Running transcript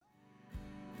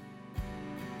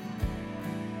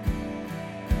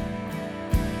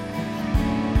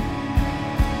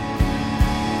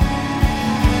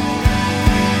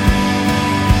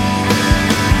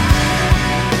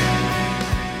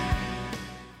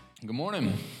Good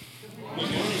morning.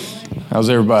 How's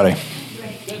everybody?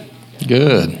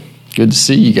 Good. Good to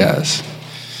see you guys.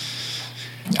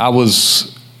 I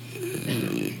was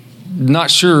not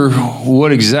sure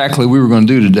what exactly we were going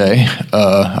to do today.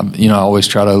 I always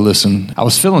try to listen. I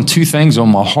was feeling two things on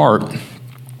my heart,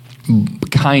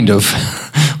 kind of,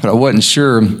 but I wasn't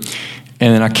sure.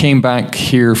 And then I came back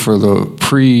here for the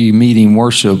pre-meeting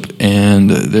worship, and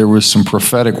there was some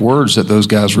prophetic words that those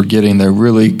guys were getting. They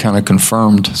really kind of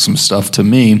confirmed some stuff to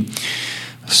me.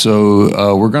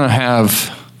 So we're going to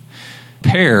have a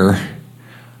pair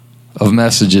of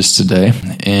messages today,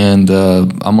 and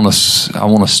I want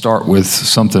to start with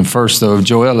something first, though.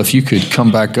 Joel, if you could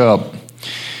come back up.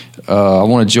 I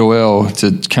wanted Joel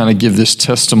to kind of give this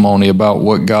testimony about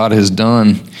what God has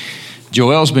done.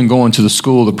 Joel's been going to the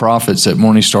School of the Prophets at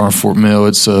Morning Star in Fort Mill.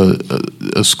 It's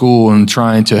a school and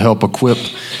trying to help equip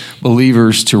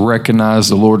believers to recognize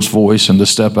the Lord's voice and to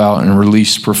step out and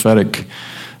release prophetic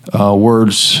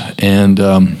words. And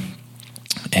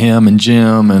him and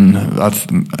Jim and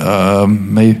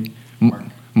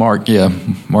Mark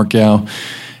Yao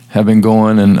have been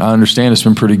going, and I understand it's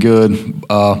been pretty good.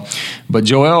 But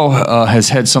Joel has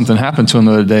had something happen to him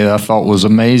the other day that I thought was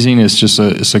amazing.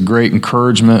 It's a great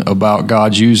encouragement about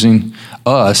God using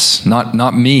us,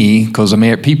 not me, because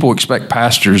people expect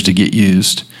pastors to get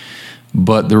used.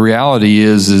 But the reality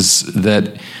is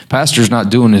that pastor's not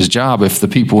doing his job if the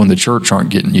people in the church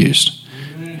aren't getting used.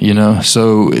 You know,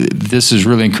 so this is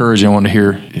really encouraging. I want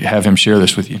to have him share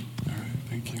this with you.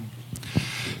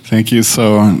 Thank you.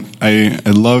 So I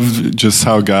love just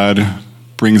how God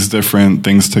brings different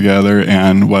things together,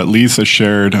 and what Lisa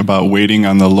shared about waiting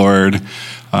on the Lord,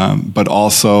 but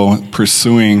also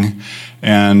pursuing.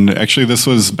 And actually, this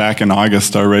was back in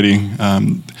August already.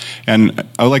 And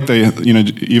I would like to,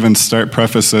 even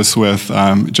preface this with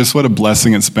just what a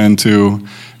blessing it's been to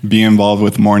be involved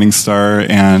with Morning Star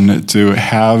and to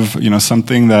have,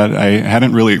 something that I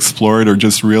hadn't really explored or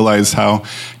just realized how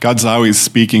God's always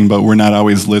speaking, but we're not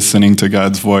always listening to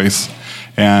God's voice.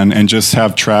 And just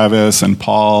have Travis and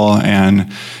Paul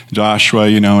and Joshua,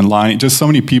 and Lonnie, just so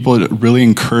many people that really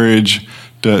encourage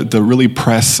to really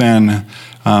press in,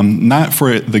 not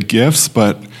for the gifts,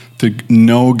 but to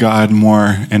know God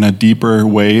more in a deeper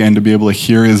way and to be able to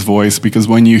hear His voice. Because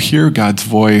when you hear God's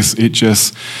voice, it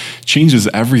just changes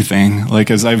everything. Like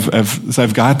as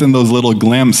I've gotten those little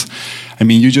glimpses,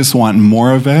 you just want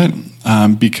more of it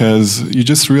because you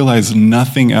just realize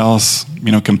nothing else,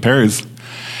 compares.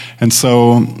 And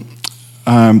so,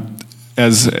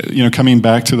 coming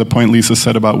back to the point Lisa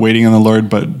said about waiting on the Lord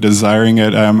but desiring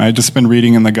it, I've just been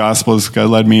reading in the Gospels. God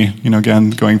led me,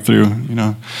 again, going through,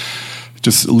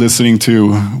 just listening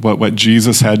to what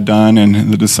Jesus had done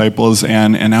and the disciples.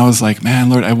 And I was like, man,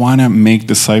 Lord, I want to make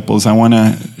disciples. I want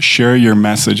to share your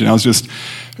message. And I was just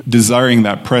desiring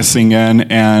that, pressing in.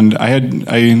 And I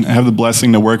have the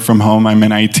blessing to work from home. I'm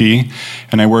in IT,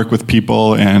 and I work with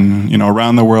people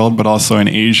around the world, but also in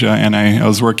Asia. And I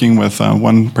was working with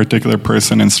one particular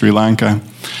person in Sri Lanka,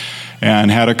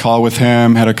 and had a call with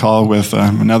him, had a call with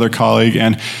another colleague,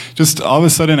 and just all of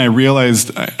a sudden I realized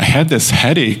I had this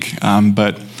headache,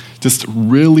 but just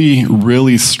really,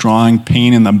 really strong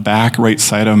pain in the back right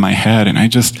side of my head. And I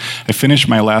finished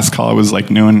my last call, it was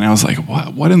like noon, and I was like,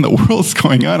 what in the world is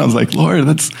going on? I was like, Lord,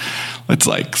 that's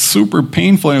like super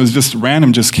painful, and it was just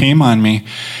random, just came on me.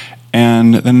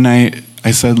 And then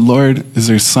I said, Lord, is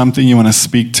there something you want to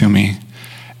speak to me?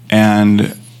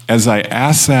 And as I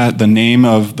asked that, the name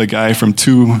of the guy from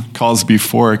 2 calls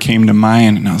before came to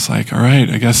mind, and I was like, all right,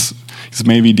 I guess he's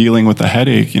maybe dealing with a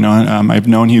headache. I've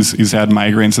known he's had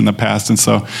migraines in the past, and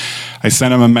so I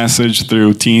sent him a message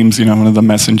through Teams, one of the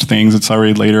message things. It's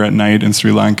already later at night in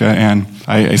Sri Lanka, and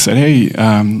I said, hey,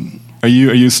 are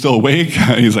you still awake?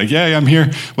 He's like, yeah, I'm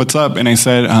here. What's up? And I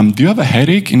said, do you have a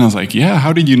headache? And I was like, yeah,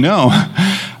 how did you know?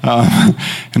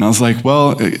 And I was like,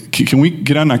 well, can we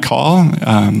get on a call?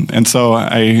 And so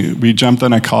we jumped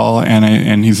on a call,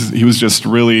 and he was just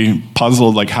really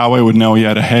puzzled, like how I would know he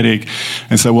had a headache.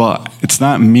 I said, well, it's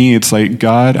not me. It's like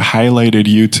God highlighted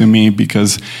you to me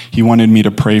because He wanted me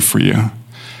to pray for you.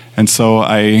 And so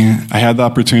I had the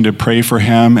opportunity to pray for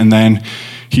him, and then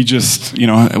he just,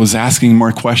 was asking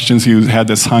more questions. He had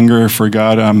this hunger for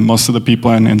God. Most of the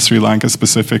people in Sri Lanka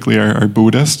specifically are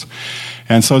Buddhist.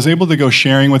 And so I was able to go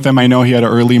sharing with him. I know he had an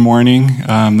early morning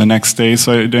the next day,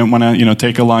 so I didn't want to,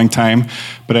 take a long time.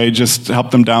 But I just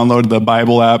helped him download the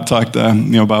Bible app, talked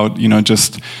about,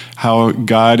 just how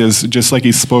God is, just like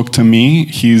He spoke to me,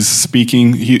 He's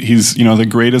speaking. He's, the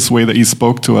greatest way that He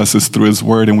spoke to us is through His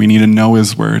Word, and we need to know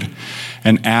His Word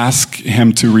and ask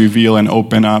Him to reveal and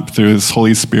open up through His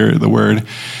Holy Spirit, the Word.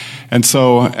 And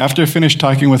so after I finished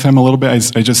talking with him a little bit,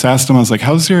 I just asked him, I was like,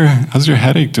 how's your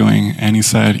headache doing? And he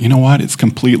said, you know what, it's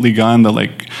completely gone. The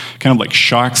kind of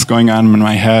shocks going on in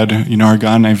my head, are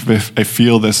gone. I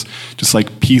feel this just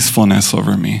peacefulness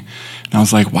over me. And I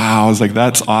was like, wow, I was like,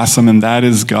 that's awesome. And that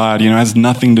is God, it has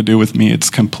nothing to do with me. It's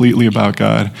completely about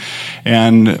God.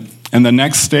 And the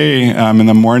next day, in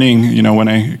the morning, when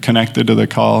I connected to the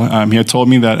call, he had told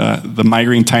me that the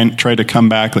migraine tried to come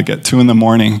back at 2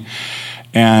 a.m.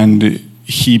 And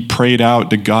he prayed out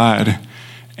to God,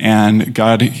 and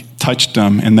God touched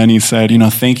him. And then he said,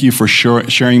 thank you for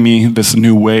sharing me this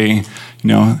new way,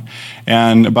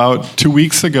 And about 2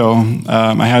 weeks ago,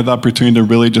 I had the opportunity to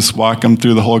really just walk him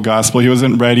through the whole gospel. He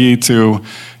wasn't ready to,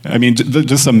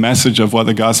 just a message of what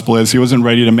the gospel is. He wasn't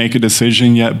ready to make a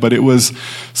decision yet, but it was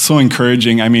so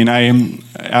encouraging.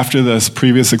 After this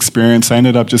previous experience, I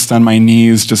ended up just on my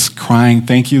knees, just crying,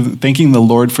 thanking the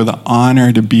Lord for the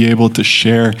honor to be able to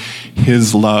share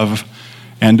his love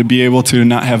and to be able to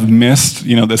not have missed,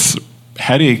 this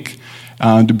headache,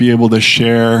 to be able to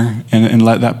share and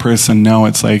let that person know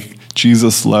it's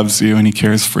Jesus loves you and he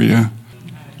cares for you.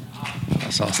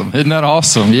 That's awesome. Isn't that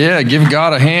awesome? Yeah, give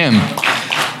God a hand.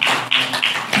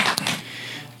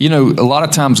 A lot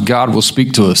of times God will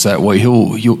speak to us that way.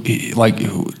 He'll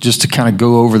just to kind of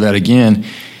go over that again.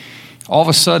 All of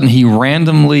a sudden, he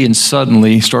randomly and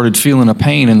suddenly started feeling a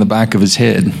pain in the back of his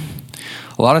head.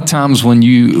 A lot of times when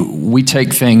we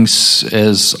take things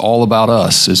as all about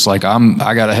us, it's I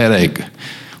got a headache.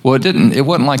 Well, it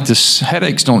wasn't like this.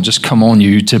 Headaches don't just come on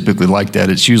you typically like that.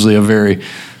 It's usually a very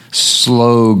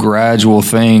slow, gradual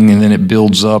thing, and then it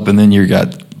builds up, and then you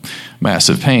got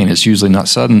massive pain. It's usually not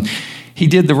sudden. He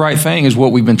did the right thing, is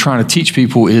what we've been trying to teach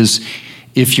people, is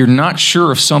if you're not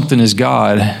sure if something is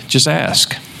God, just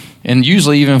ask. And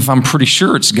usually, even if I'm pretty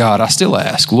sure it's God, I still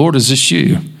ask, Lord, is this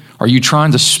you? Are you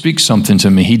trying to speak something to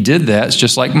me? He did that. It's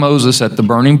just like Moses at the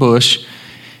burning bush.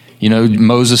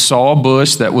 Moses saw a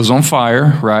bush that was on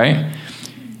fire, right?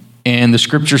 And the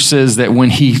scripture says that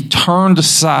when he turned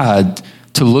aside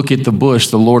to look at the bush,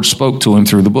 the Lord spoke to him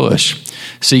through the bush.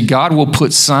 See, God will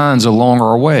put signs along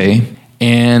our way,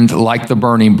 and like the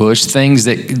burning bush, things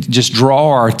that just draw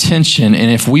our attention.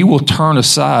 And if we will turn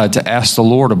aside to ask the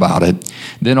Lord about it,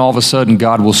 then all of a sudden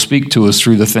God will speak to us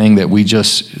through the thing that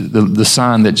the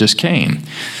sign that just came.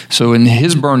 So in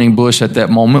his burning bush at that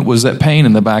moment was that pain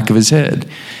in the back of his head.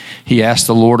 He asked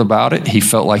the Lord about it. He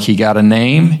felt like he got a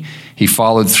name. He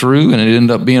followed through, and it ended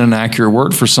up being an accurate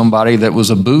word for somebody that was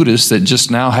a Buddhist that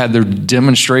just now had their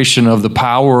demonstration of the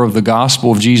power of the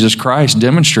gospel of Jesus Christ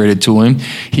demonstrated to him.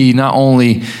 He not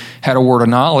only had a word of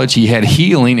knowledge, he had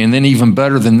healing, and then even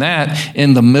better than that,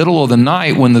 in the middle of the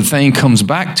night when the thing comes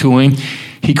back to him,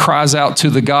 he cries out to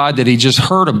the God that he just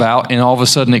heard about, and all of a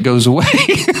sudden it goes away.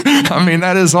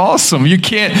 That is awesome.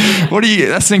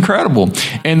 That's incredible.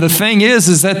 And the thing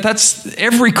is that's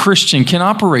every Christian can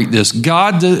operate this.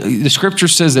 The scripture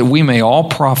says that we may all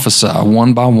prophesy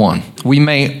one by one. We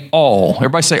may all.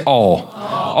 Everybody say all.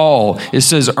 All. It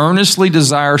says earnestly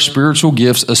desire spiritual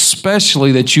gifts,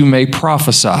 especially that you may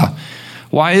prophesy.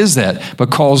 Why is that?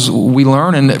 Because we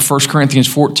learn in 1 Corinthians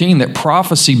 14 that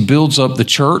prophecy builds up the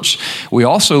church. We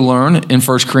also learn in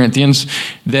 1 Corinthians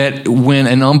that when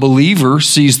an unbeliever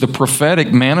sees the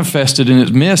prophetic manifested in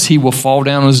its midst, he will fall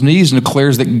down on his knees and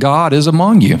declares that God is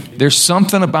among you. There's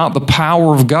something about the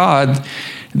power of God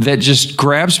that just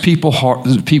grabs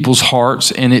people's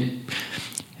hearts, and it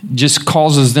just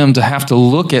causes them to have to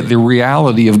look at the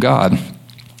reality of God.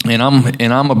 And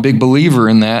I'm a big believer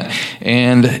in that.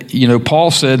 And, Paul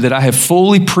said that I have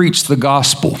fully preached the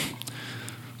gospel.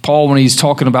 Paul, when he's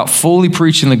talking about fully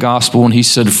preaching the gospel, and he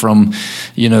said from,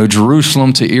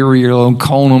 Jerusalem to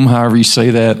Illyricum, however you say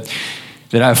that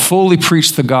I have fully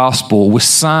preached the gospel with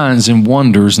signs and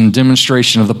wonders and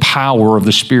demonstration of the power of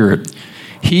the Spirit.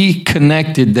 He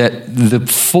connected that the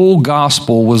full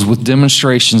gospel was with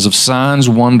demonstrations of signs,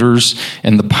 wonders,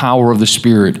 and the power of the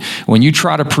Spirit. When you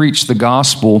try to preach the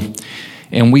gospel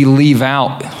and we leave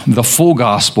out the full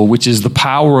gospel, which is the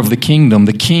power of the kingdom,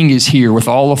 the king is here with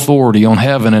all authority on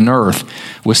heaven and earth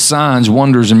with signs,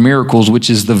 wonders, and miracles, which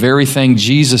is the very thing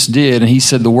Jesus did. And he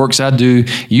said, the works I do,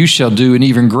 you shall do, and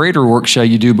even greater works shall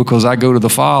you do because I go to the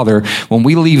Father. When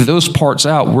we leave those parts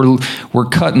out, we're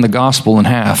cutting the gospel in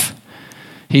half.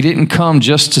 He didn't come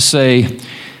just to say,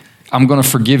 I'm going to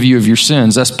forgive you of your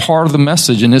sins. That's part of the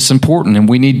message, and it's important, and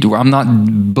we need to. I'm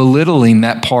not belittling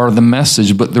that part of the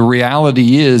message, but the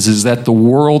reality is that the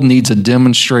world needs a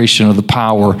demonstration of the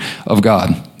power of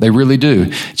God. They really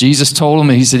do. Jesus told them,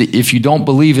 he said, if you don't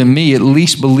believe in me, at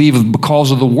least believe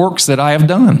because of the works that I have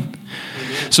done.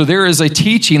 So there is a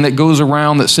teaching that goes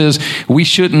around that says we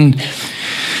shouldn't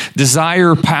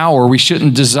desire power. We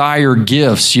shouldn't desire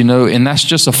gifts, and that's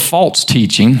just a false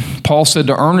teaching. Paul said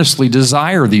to earnestly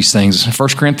desire these things.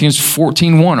 1 Corinthians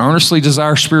 14:1, earnestly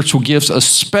desire spiritual gifts,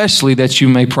 especially that you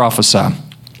may prophesy.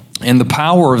 And the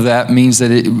power of that means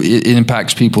that it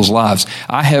impacts people's lives.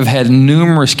 I have had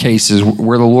numerous cases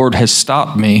where the Lord has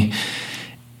stopped me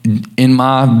in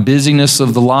my busyness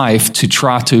of the life to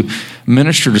try to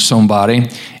minister to somebody.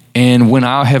 And when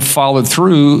I have followed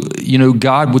through,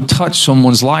 God would touch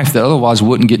someone's life that otherwise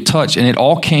wouldn't get touched. And it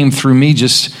all came through me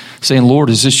just saying, Lord,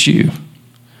 is this you?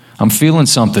 I'm feeling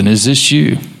something. Is this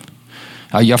you?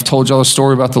 I've told y'all a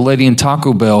story about the lady in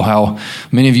Taco Bell, how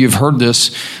many of you have heard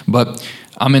this, but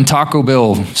I'm in Taco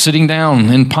Bell, sitting down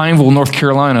in Pineville, North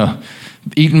Carolina,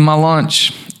 eating my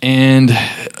lunch. And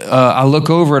I look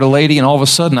over at a lady, and all of a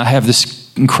sudden I have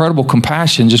this incredible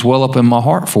compassion just well up in my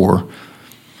heart for her.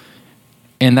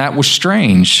 And that was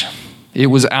strange. It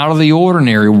was out of the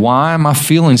ordinary. Why am I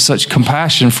feeling such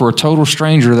compassion for a total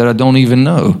stranger that I don't even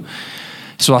know?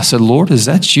 So I said, Lord, is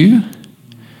that you?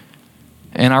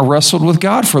 And I wrestled with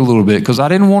God for a little bit because I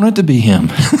didn't want it to be him.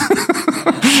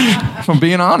 If I'm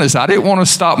being honest, I didn't want to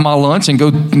stop my lunch and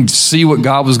go see what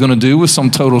God was going to do with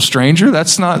some total stranger.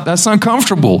 That's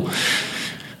uncomfortable.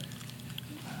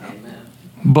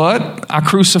 But I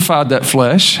crucified that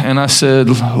flesh, and I said,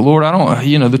 Lord,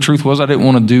 the truth was I didn't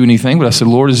want to do anything, but I said,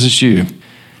 Lord, is this you?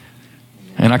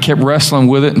 And I kept wrestling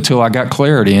with it until I got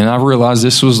clarity, and I realized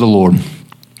this was the Lord.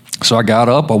 So I got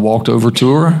up, I walked over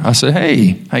to her. I said,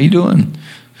 hey, how you doing?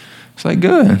 She's like,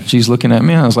 good. She's looking at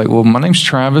me, and I was like, well, my name's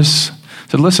Travis.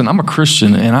 I said, listen, I'm a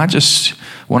Christian, and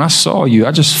when I saw you,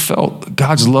 I just felt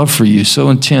God's love for you so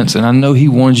intense, and I know he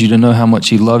wants you to know how much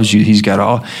he loves you. He's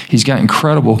got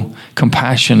incredible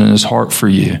compassion in his heart for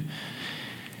you.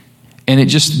 And it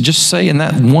just saying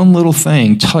that one little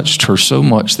thing touched her so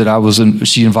much that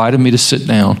she invited me to sit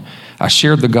down. I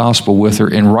shared the gospel with her,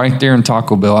 and right there in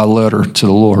Taco Bell, I led her to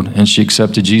the Lord, and she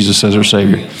accepted Jesus as her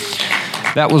Savior.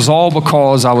 That was all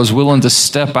because I was willing to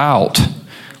step out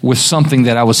with something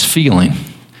that I was feeling.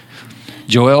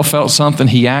 Joel felt something,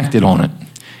 he acted on it.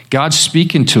 God's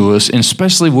speaking to us, and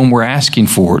especially when we're asking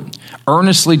for it.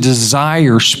 Earnestly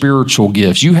desire spiritual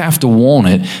gifts. You have to want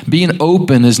it. Being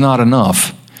open is not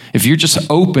enough. If you're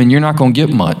just open, you're not going to get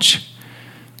much.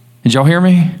 Did y'all hear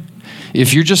me?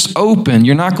 If you're just open,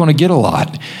 you're not going to get a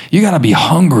lot. You got to be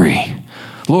hungry.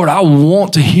 Lord, I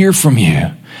want to hear from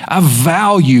you. I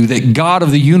value that God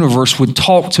of the universe would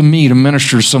talk to me to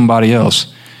minister to somebody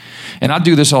else. And I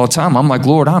do this all the time. I'm like,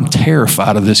 Lord, I'm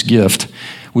terrified of this gift.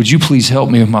 Would you please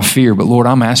help me with my fear? But Lord,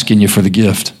 I'm asking you for the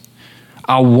gift.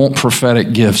 I want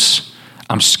prophetic gifts.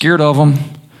 I'm scared of them.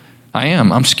 I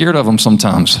am. I'm scared of them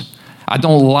sometimes. I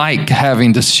don't like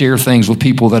having to share things with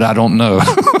people that I don't know.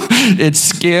 It's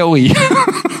scary.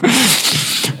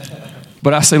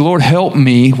 But I say, Lord, help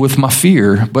me with my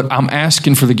fear, but I'm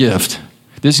asking for the gift.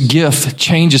 This gift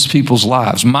changes people's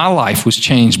lives. My life was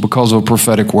changed because of a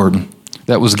prophetic word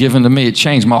that was given to me. It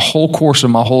changed. My whole course of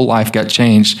my whole life got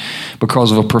changed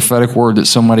because of a prophetic word that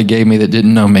somebody gave me that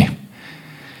didn't know me.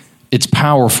 It's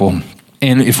powerful.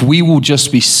 And if we will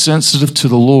just be sensitive to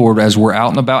the Lord as we're out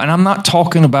and about, and I'm not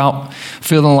talking about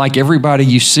feeling like everybody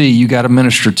you see you got to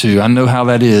minister to. I know how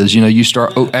that is. You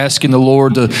start asking the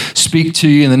Lord to speak to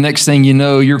you, and the next thing you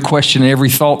know, you're questioning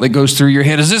every thought that goes through your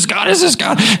head. Is this God? Is this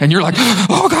God? And you're like,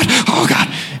 oh God, oh God.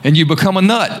 And you become a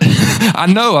nut. I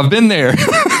know, I've been there.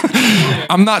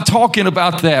 I'm not talking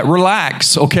about that.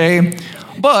 Relax, okay?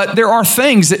 But there are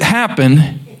things that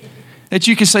happen that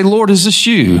you can say, Lord, is this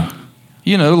you?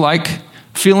 Like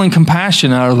feeling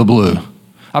compassion out of the blue.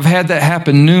 I've had that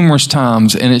happen numerous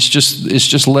times, and it's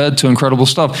just led to incredible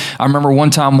stuff. I remember one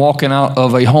time walking out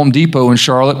of a Home Depot in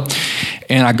Charlotte,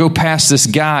 and I go past this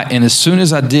guy, and as soon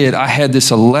as I did, I had this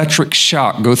electric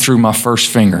shock go through my first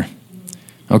finger.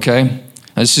 Okay? Now,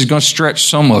 this is going to stretch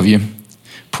some of you.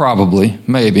 Probably,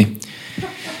 maybe.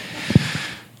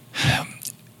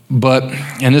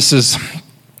 And this is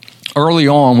early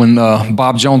on when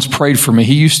Bob Jones prayed for me.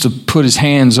 He used to put his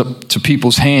hands up to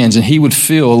people's hands, and he would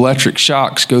feel electric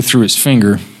shocks go through his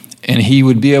finger, and he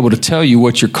would be able to tell you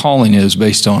what your calling is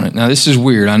based on it. Now, this is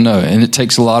weird, I know, and it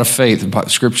takes a lot of faith.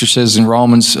 Scripture says in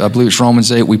Romans, I believe it's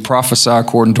Romans 8, we prophesy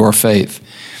according to our faith.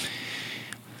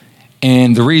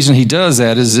 And the reason he does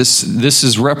that is this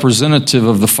is representative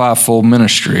of the fivefold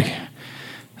ministry.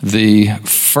 The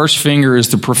first finger is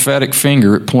the prophetic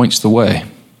finger. It points the way.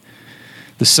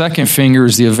 The second finger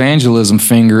is the evangelism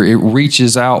finger. It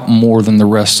reaches out more than the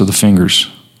rest of the fingers.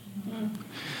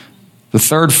 The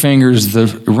third finger is the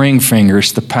ring finger.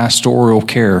 It's the pastoral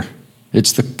care.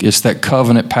 It's that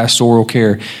covenant pastoral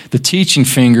care. The teaching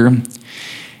finger,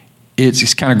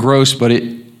 it's kind of gross, but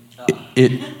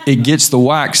it gets the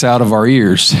wax out of our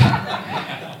ears.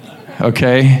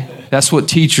 Okay? That's what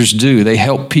teachers do. They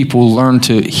help people learn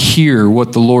to hear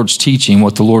what the Lord's teaching,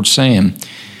 what the Lord's saying.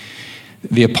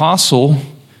 The apostle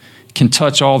can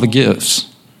touch all the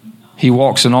gifts. He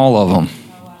walks in all of them.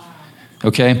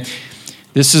 Okay?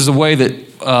 This is the way that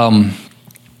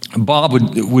Bob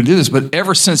would do this, but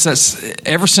ever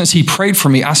since he prayed for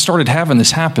me, I started having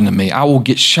this happen to me. I will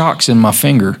get shocks in my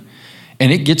finger,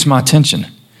 and it gets my attention.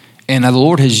 And the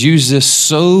Lord has used this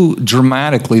so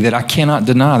dramatically that I cannot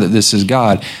deny that this is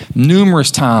God. Numerous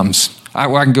times, I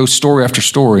can go story after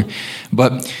story,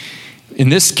 but in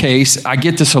this case, I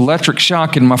get this electric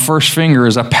shock in my first finger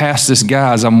as I pass this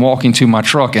guy as I'm walking to my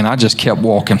truck, and I just kept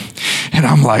walking. And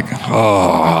I'm like,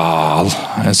 oh.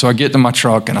 And so I get to my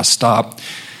truck, and I stop.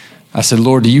 I said,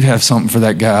 Lord, do you have something for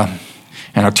that guy?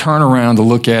 And I turn around to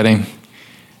look at him.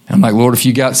 And I'm like, Lord, if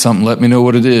you got something, let me know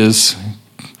what it is.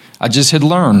 I just had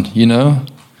learned, the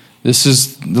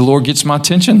Lord gets my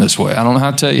attention this way. I don't know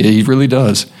how to tell you. He really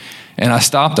does. And I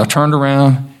stopped. I turned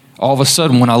around. All of a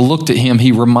sudden, when I looked at him,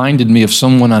 he reminded me of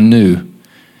someone I knew.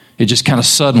 It just kind of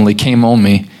suddenly came on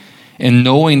me. And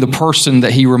knowing the person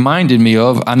that he reminded me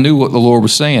of, I knew what the Lord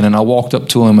was saying. And I walked up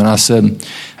to him and I said,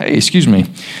 hey, excuse me.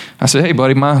 I said, hey,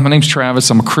 buddy, my name's Travis.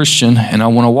 I'm a Christian. And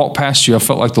when I walked past you, I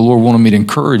felt like the Lord wanted me to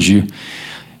encourage you.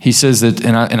 He says that,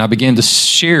 and I began to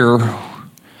share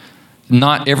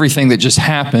not everything that just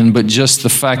happened, but just the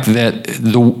fact that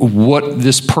what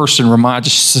this person I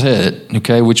just said,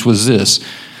 okay, which was this.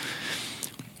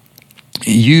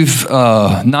 You've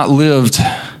not lived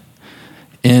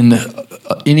in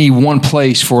any one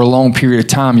place for a long period of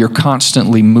time. You're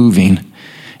constantly moving.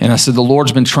 And I said, the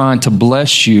Lord's been trying to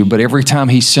bless you, but every time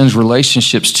he sends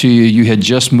relationships to you, you had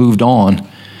just moved on.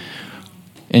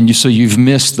 And so you've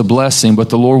missed the blessing, but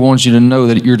the Lord wants you to know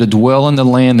that you're to dwell in the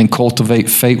land and cultivate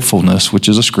faithfulness, which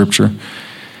is a scripture.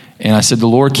 And I said, the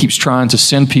Lord keeps trying to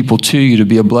send people to you to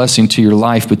be a blessing to your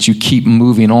life, but you keep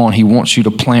moving on. He wants you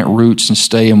to plant roots and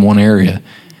stay in one area.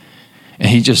 And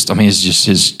it's just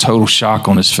his total shock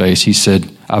on his face. He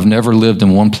said, I've never lived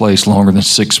in one place longer than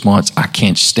 6 months. I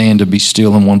can't stand to be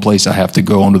still in one place. I have to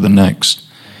go on to the next.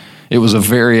 It was a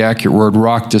very accurate word.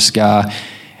 Rocked this guy.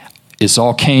 It's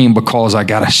all came because I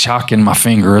got a shock in my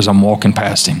finger as I'm walking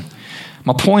past him.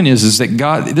 My point is that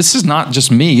God, this is not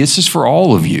just me. This is for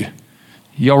all of you.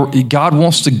 God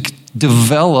wants to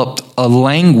develop a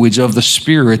language of the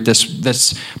Spirit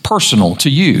that's personal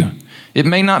to you. It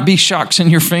may not be shocks in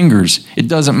your fingers. It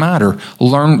doesn't matter.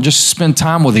 Learn, just spend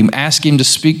time with him. Ask him to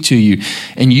speak to you.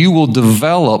 And you will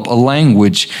develop a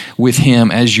language with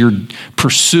him as you're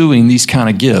pursuing these kind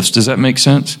of gifts. Does that make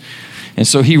sense? And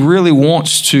so he really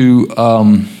wants to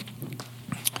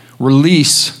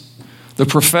release the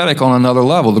prophetic on another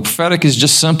level. The prophetic is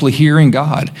just simply hearing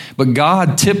God. But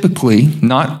God typically,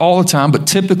 not all the time, but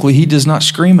typically he does not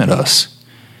scream at us.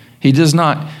 He does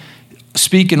not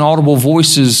speak in audible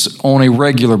voices on a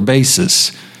regular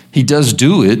basis. He does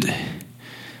do it,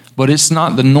 but it's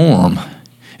not the norm.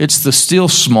 It's the still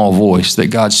small voice that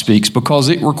God speaks because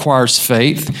it requires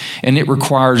faith and it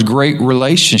requires great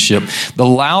relationship. The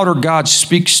louder God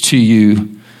speaks to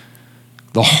you,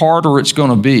 the harder it's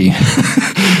going to be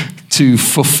to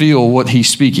fulfill what he's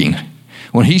speaking.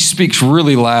 When he speaks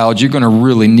really loud, you're going to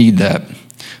really need that.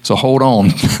 So hold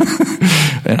on.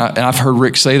 And I've heard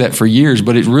Rick say that for years,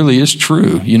 but it really is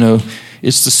true.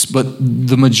 But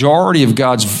the majority of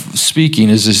God's speaking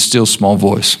is his still small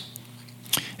voice.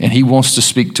 And he wants to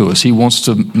speak to us. He wants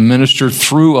to minister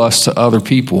through us to other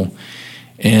people.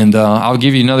 And I'll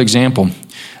give you another example.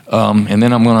 And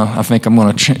then I think I'm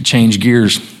going to change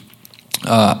gears.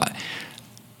 Y'all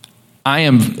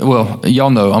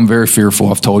know I'm very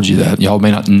fearful. I've told you that. Y'all may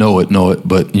not know it,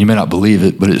 but you may not believe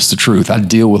it, but it's the truth. I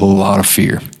deal with a lot of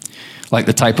fear. Like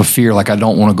the type of fear, like I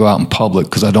don't want to go out in public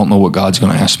because I don't know what God's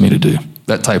going to ask me to do.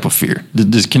 That type of fear.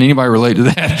 Can anybody relate to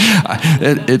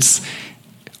that?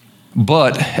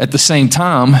 But at the same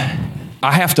time,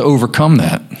 I have to overcome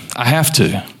that. I have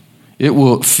to.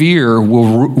 Fear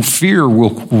will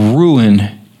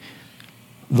ruin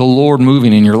the Lord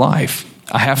moving in your life.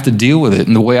 I have to deal with it.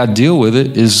 And the way I deal with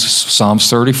it is Psalms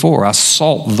 34. I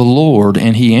sought the Lord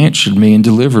and he answered me and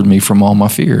delivered me from all my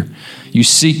fear. You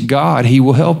seek God, he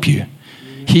will help you.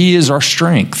 He is our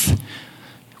strength.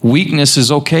 Weakness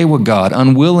is okay with God.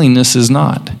 Unwillingness is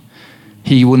not.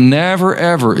 Weakness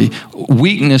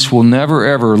will never,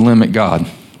 ever limit God.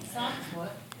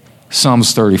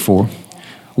 Psalms 34.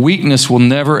 Weakness will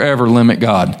never, ever limit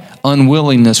God.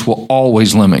 Unwillingness will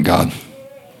always limit God.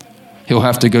 He'll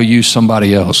have to go use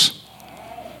somebody else.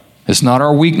 It's not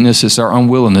our weakness, it's our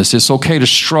unwillingness. It's okay to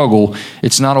struggle.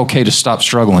 It's not okay to stop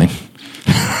struggling.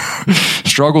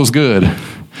 Struggle's good.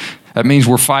 That means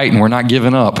we're fighting. We're not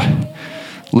giving up.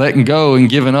 Letting go and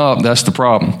giving up, that's the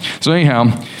problem. So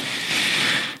anyhow,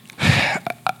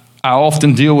 I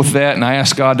often deal with that, and I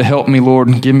ask God to help me,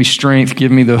 Lord. Give me strength.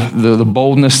 Give me the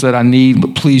boldness that I need,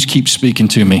 but please keep speaking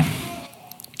to me.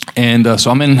 And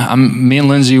so me and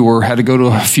Lindsay had to go to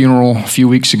a funeral a few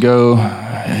weeks ago.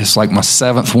 It's like my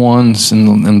 7th one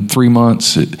in 3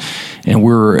 months. And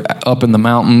we're up in the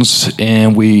mountains,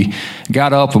 and we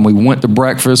got up and we went to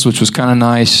breakfast, which was kind of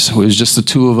nice. It was just the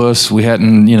two of us. We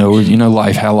hadn't,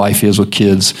 how life is with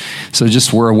kids. So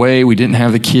just we're away. We didn't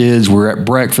have the kids. We're at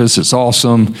breakfast. It's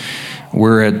awesome.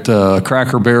 We're at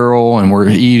Cracker Barrel, and we're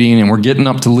eating, and we're getting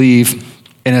up to leave.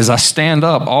 And as I stand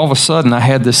up, all of a sudden I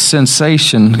had this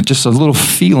sensation, just a little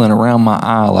feeling around my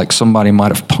eye, like somebody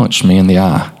might have punched me in the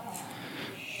eye.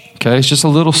 Okay, it's just a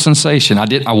little sensation.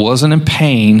 I wasn't in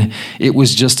pain. It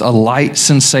was just a light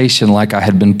sensation, like I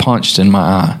had been punched in my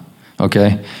eye.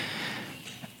 Okay,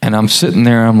 and I'm sitting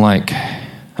there. I'm like,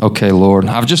 okay, Lord,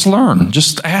 I've just learned.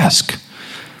 Just ask,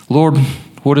 Lord,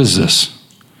 what is this?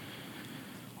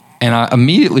 And I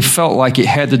immediately felt like it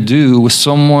had to do with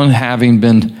someone having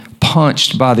been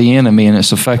punched by the enemy, and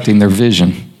it's affecting their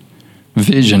vision.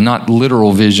 Vision, not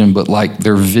literal vision, but like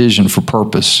their vision for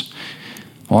purpose.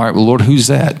 All right, well, Lord, who's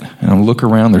that? And I look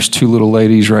around, there's 2 little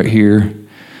ladies right here.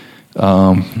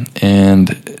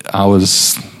 And I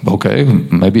was, okay,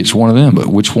 maybe it's one of them, but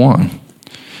which one?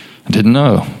 I didn't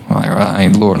know.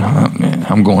 Lord,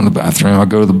 I'm going to the bathroom. I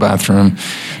go to the bathroom,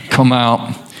 come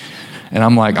out, and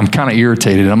I'm kind of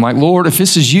irritated. I'm like, Lord, if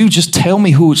this is you, just tell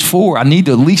me who it's for. I need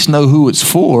to at least know who it's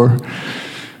for.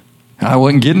 I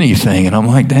wasn't getting anything, and I'm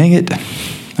like, dang it.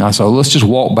 So let's just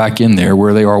walk back in there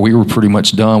where they are. We were pretty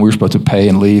much done. We were supposed to pay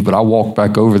and leave, but I walked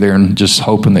back over there and just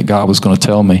hoping that God was going to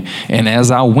tell me. And as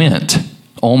I went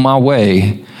on my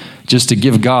way, just to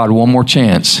give God one more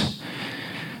chance,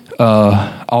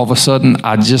 all of a sudden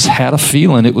I just had a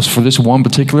feeling it was for this one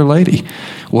particular lady.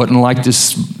 It wasn't like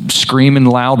this screaming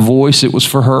loud voice. It was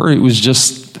for her. It was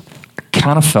just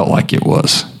kind of felt like it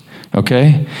was.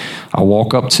 Okay, I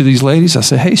walk up to these ladies. I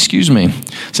said, "Hey, excuse me."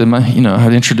 I said,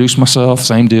 I'd introduced myself.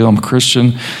 Same deal. I'm a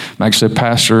Christian. I'm actually a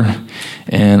pastor,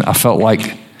 and I felt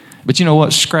like, but you know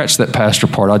what? Scratch that pastor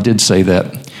part. I did say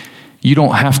that. You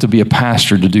don't have to be a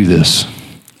pastor to do this.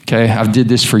 Okay, I did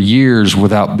this for years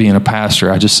without being a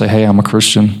pastor. I just say, "Hey, I'm a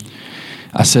Christian."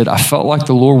 I said, I felt like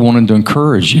the Lord wanted to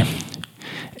encourage you.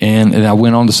 And I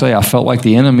went on to say, I felt like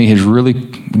the enemy has really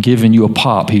given you a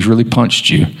pop. He's really punched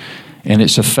you. And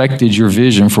it's affected your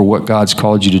vision for what God's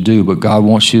called you to do. But God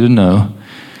wants you to know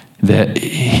that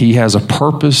He has a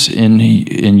purpose in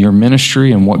your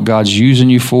ministry and what God's using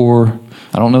you for.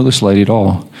 I don't know this lady at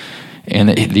all. And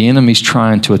the enemy's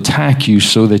trying to attack you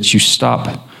so that you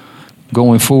stop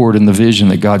going forward in the vision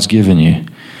that God's given you.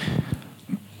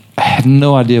 I had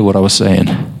no idea what I was saying.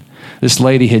 This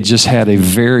lady had just had a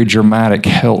very dramatic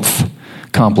health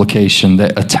complication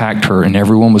that attacked her, and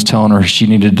everyone was telling her she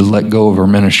needed to let go of her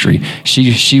ministry.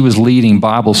 She was leading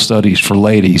Bible studies for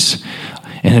ladies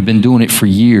and had been doing it for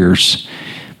years,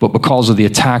 but because of the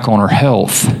attack on her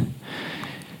health,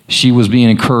 she was being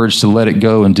encouraged to let it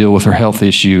go and deal with her health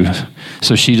issue.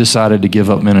 So she decided to give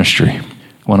up ministry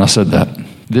when I said that.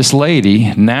 This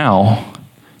lady now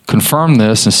confirmed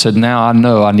this and said, now I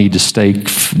know I need to stay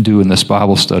doing this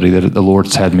Bible study that the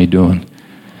Lord's had me doing.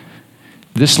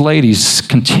 This lady's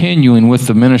continuing with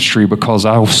the ministry because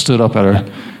I stood up at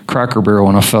a Cracker Barrel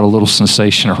and I felt a little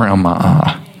sensation around my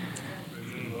eye.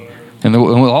 And the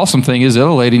awesome thing is the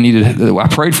other lady I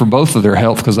prayed for both of their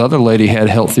health because the other lady had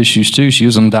health issues too. She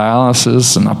was on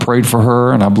dialysis, and I prayed for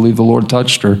her, and I believe the Lord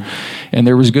touched her. And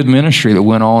there was good ministry that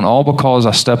went on, all because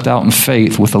I stepped out in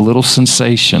faith with a little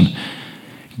sensation.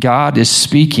 God is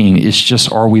speaking. It's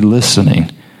just, are we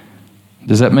listening?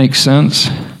 Does that make sense?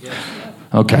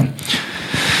 Okay.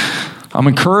 I'm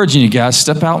encouraging you guys,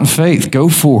 step out in faith. Go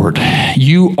forward.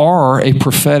 You are a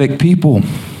prophetic people.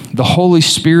 The Holy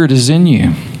Spirit is in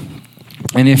you.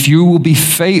 And if you will be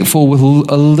faithful with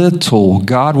a little,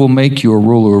 God will make you a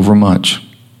ruler over much.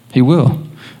 He will.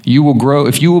 You will grow.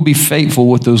 If you will be faithful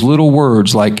with those little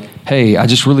words like, hey, I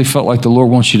just really felt like the Lord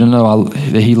wants you to know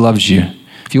that He loves you.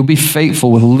 If you'll be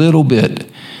faithful with a little bit,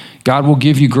 God will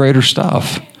give you greater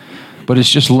stuff. But it's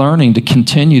just learning to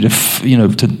continue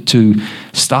to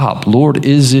stop. Lord,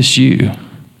 is this you?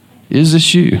 Is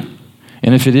this you?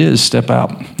 And if it is, step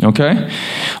out. Okay?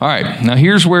 All right. Now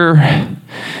here's where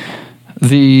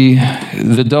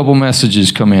the double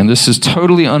messages come in. This is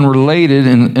totally unrelated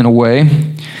in a way,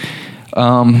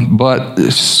 but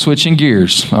switching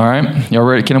gears. All right? Y'all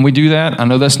ready? Can we do that? I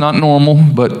know that's not normal,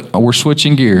 but we're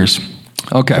switching gears.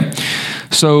 Okay.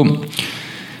 So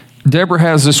Deborah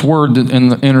has this word in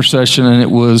the intercession,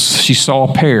 and she saw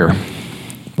a pear,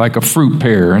 like a fruit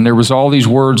pear. And there was all these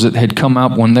words that had come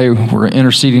up when they were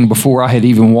interceding before I had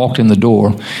even walked in the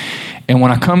door. And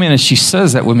when I come in and she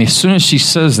says that with me, as soon as she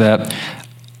says that,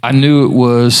 I knew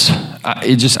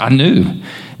I knew.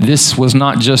 This was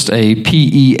not just a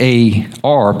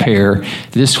P-E-A-R pear.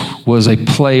 This was a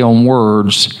play on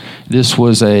words. This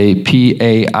was a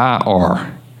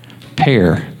P-A-I-R,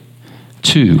 pear.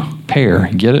 Two, pear.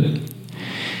 Get it?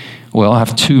 Well, I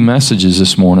have two messages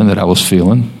this morning that I was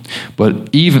feeling. But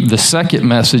even the second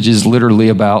message is literally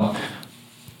about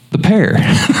the pear.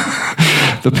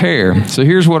 The pear. So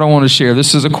here's what I want to share.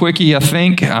 This is a quickie, I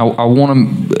think. I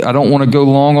don't want to go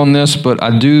long on this, but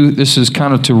I do. This is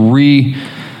kind of to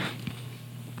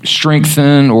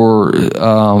strengthen or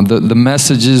the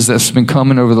messages that's been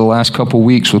coming over the last couple of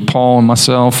weeks with Paul and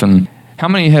myself. And how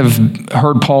many have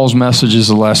heard Paul's messages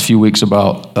the last few weeks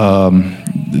about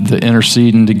the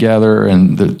interceding together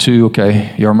and the two?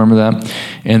 Okay, y'all remember that?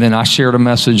 And then I shared a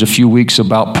message a few weeks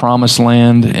about promised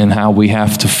land and how we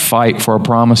have to fight for our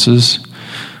promises.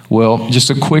 Well, just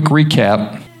a quick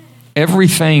recap.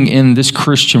 Everything in this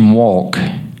Christian walk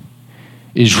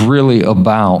is really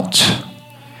about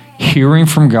hearing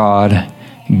from God,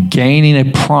 gaining a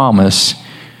promise,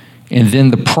 and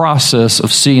then the process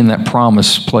of seeing that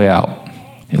promise play out.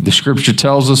 The scripture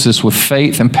tells us this: with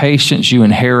faith and patience you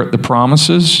inherit the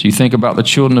promises. You think about the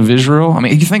children of Israel. I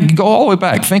mean, go all the way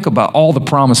back. Think about all the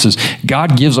promises.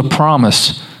 God gives a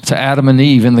promise to Adam and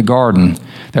Eve in the garden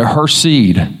that her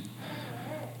seed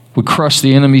would crush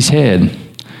the enemy's head.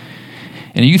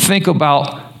 And you think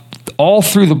about all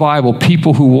through the Bible,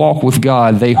 people who walk with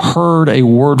God, they heard a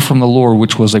word from the Lord,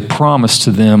 which was a promise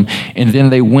to them, and then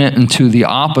they went into the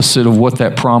opposite of what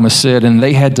that promise said, and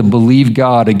they had to believe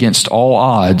God against all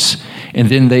odds. And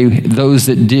then those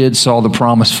that did saw the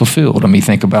promise fulfilled. I mean,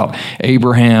 think about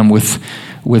Abraham with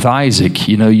Isaac.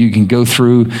 You know, you can go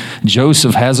through,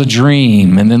 Joseph has a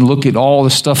dream, and then look at all the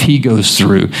stuff he goes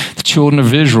through. The children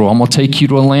of Israel, I'm going to take you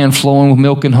to a land flowing with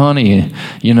milk and honey,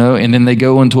 you know, and then they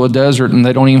go into a desert and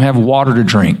they don't even have water to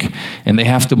drink, and they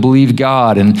have to believe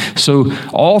God. And so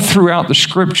all throughout the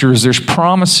scriptures, there's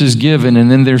promises given, and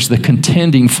then there's the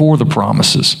contending for the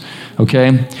promises.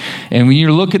 Okay? And when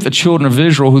you look at the children of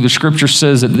Israel, who the scripture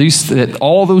says that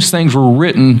all those things were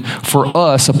written for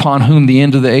us, upon whom the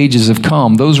end of the ages have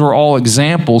come. Those are all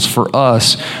examples for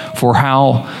us for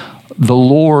how the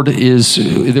Lord is,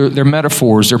 they're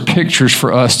metaphors, they're pictures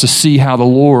for us to see how the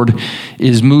Lord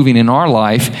is moving in our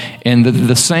life. And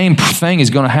the same thing is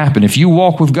going to happen. If you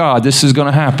walk with God, this is going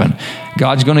to happen.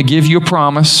 God's going to give you a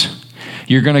promise.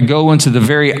 You're going to go into the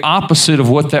very opposite of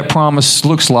what that promise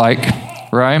looks like,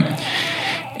 right?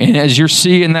 And as you're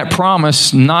seeing that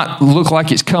promise not look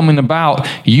like it's coming about,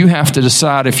 you have to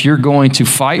decide if you're going to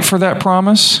fight for that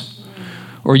promise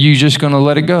or are you just going to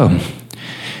let it go.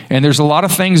 And there's a lot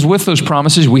of things with those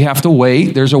promises. We have to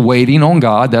wait. There's a waiting on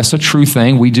God. That's a true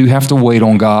thing. We do have to wait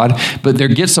on God. But there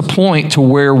gets a point to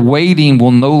where waiting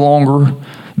will no longer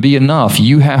be enough.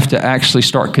 You have to actually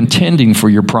start contending for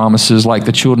your promises, like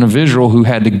the children of Israel, who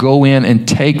had to go in and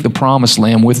take the promised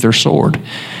land with their sword.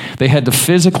 They had to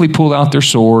physically pull out their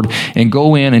sword and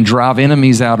go in and drive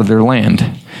enemies out of their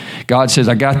land. God says,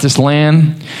 I got this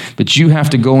land, but you have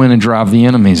to go in and drive the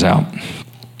enemies out.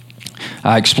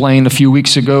 I explained a few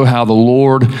weeks ago how the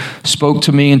Lord spoke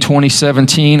to me in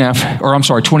 2016.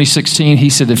 He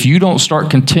said, if you don't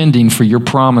start contending for your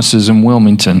promises in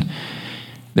Wilmington,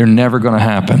 they're never going to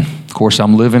happen. Of course,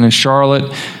 I'm living in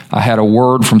Charlotte. I had a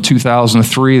word from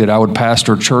 2003 that I would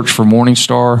pastor a church for Morning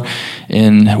Star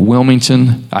in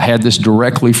Wilmington. I had this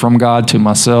directly from God to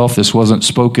myself. This wasn't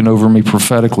spoken over me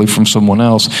prophetically from someone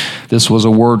else. This was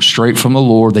a word straight from the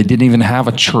Lord. They didn't even have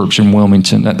a church in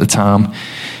Wilmington at the time.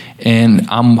 And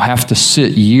I'm have to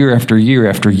sit year after year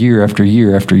after year after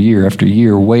year after year after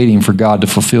year waiting for God to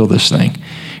fulfill this thing.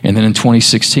 And then in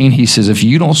 2016, he says, if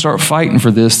you don't start fighting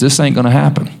for this ain't going to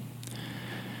happen.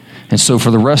 And so for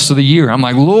the rest of the year, I'm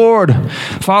like, Lord,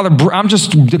 Father, I'm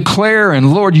just declaring,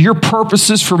 Lord, your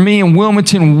purposes for me in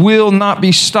Wilmington will not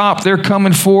be stopped. They're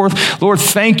coming forth. Lord,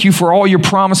 thank you for all your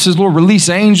promises. Lord, release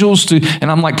angels to, and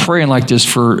I'm like praying like this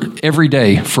for every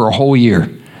day for a whole year.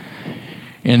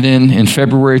 And then in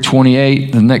February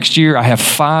 28, the next year, I have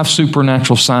 5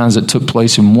 supernatural signs that took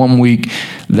place in 1 week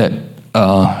that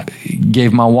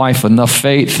gave my wife enough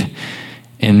faith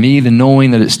and me the knowing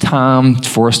that it's time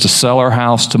for us to sell our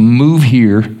house, to move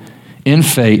here in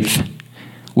faith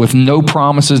with no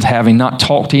promises, having not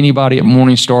talked to anybody at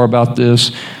Morning Star about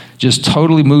this, just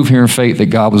totally move here in faith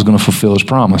that God was going to fulfill his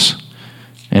promise.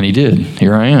 And he did.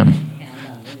 Here I am.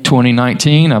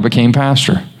 2019, I became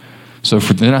pastor. So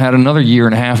then I had another year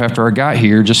and a half after I got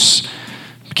here, just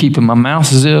keeping my mouth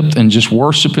zipped and just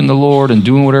worshiping the Lord and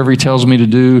doing whatever he tells me to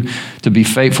do to be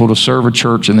faithful to serve a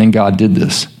church. And then God did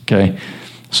this, okay?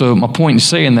 So my point in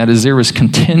saying that is there was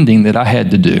contending that I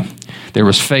had to do. There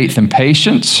was faith and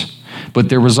patience, but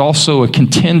there was also a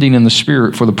contending in the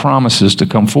Spirit for the promises to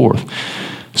come forth.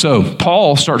 So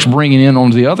Paul starts bringing in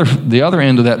on the other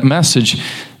end of that message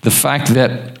the fact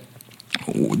that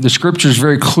the Scripture is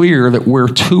very clear that where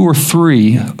 2 or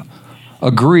 3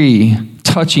 agree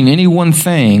touching any one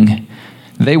thing,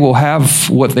 they will have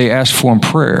what they ask for in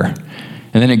prayer.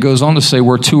 And then it goes on to say,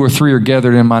 where 2 or 3 are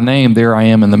gathered in my name, there I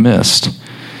am in the midst.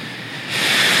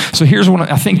 So here's one.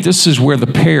 I think this is where the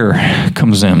pair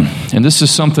comes in. And this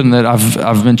is something that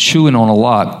I've been chewing on a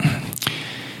lot.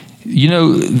 You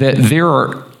know,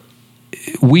 that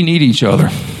we need each other.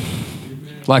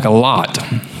 Like a lot.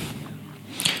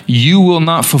 You will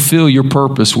not fulfill your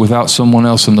purpose without someone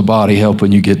else in the body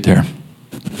helping you get there.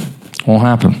 Won't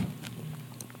happen.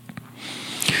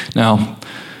 Now,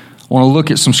 I want to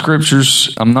look at some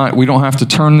scriptures. We don't have to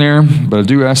turn there, but I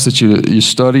do ask that you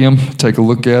study them, take a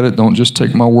look at it. Don't just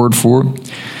take my word for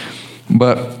it.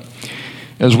 But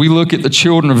as we look at the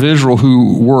children of Israel,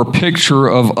 who were a picture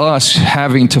of us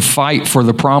having to fight for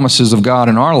the promises of God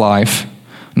in our life,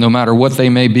 no matter what they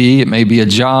may be. It may be a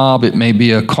job, it may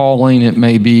be a calling, it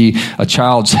may be a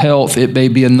child's health, it may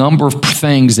be a number of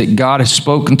things that God has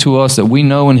spoken to us that we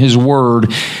know in His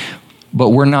Word, but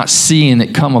we're not seeing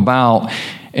it come about,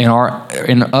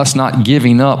 and us not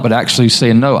giving up, but actually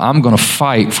saying, no, I'm going to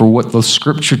fight for what the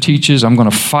Scripture teaches. I'm going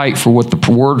to fight for what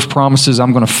the Word promises.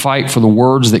 I'm going to fight for the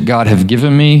words that God have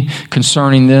given me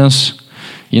concerning this.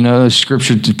 You know,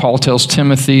 Scripture, Paul tells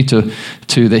Timothy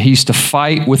that he's to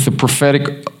fight with the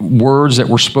prophetic words that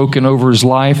were spoken over his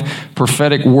life.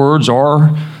 Prophetic words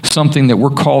are something that we're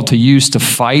called to use to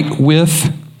fight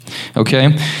with.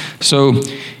 Okay? So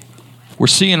we're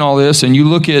seeing all this, and you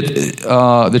look at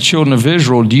the children of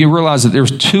Israel. Do you realize that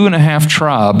there's 2.5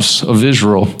 tribes of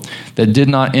Israel that did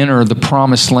not enter the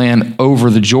promised land over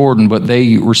the Jordan, but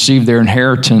they received their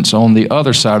inheritance on the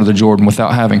other side of the Jordan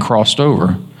without having crossed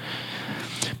over?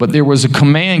 But there was a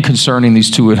command concerning these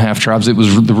 2.5 tribes. It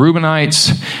was the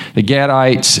Reubenites, the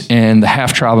Gadites, and the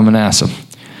half tribe of Manasseh.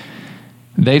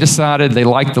 They decided they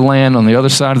liked the land on the other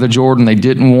side of the Jordan. They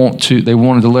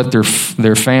wanted to let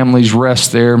their families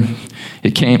rest there.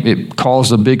 It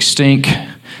caused a big stink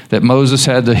that Moses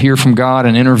had to hear from God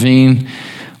and intervene.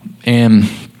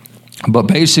 But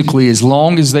basically, as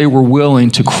long as they were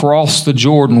willing to cross the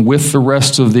Jordan with the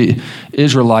rest of the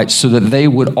Israelites so that they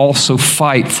would also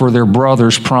fight for their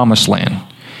brother's promised land.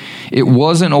 It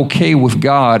wasn't okay with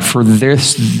God for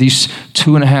these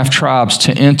 2.5 tribes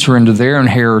to enter into their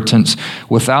inheritance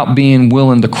without being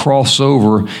willing to cross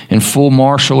over in full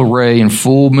martial array and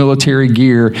full military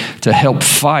gear to help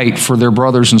fight for their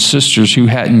brothers and sisters who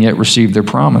hadn't yet received their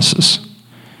promises.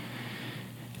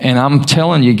 And I'm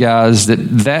telling you guys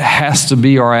that has to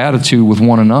be our attitude with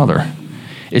one another.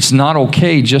 It's not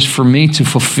okay just for me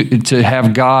to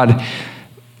have God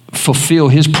fulfill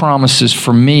His promises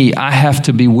for me. I have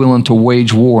to be willing to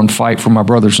wage war and fight for my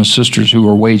brothers and sisters who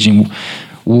are waging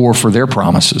war for their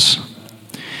promises.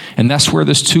 And that's where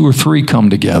this 2 or 3 come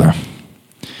together.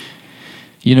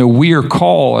 You know, we are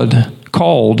called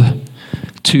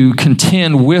to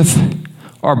contend with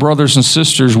our brothers and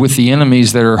sisters with the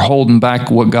enemies that are holding back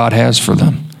what God has for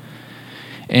them.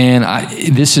 And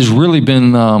this has really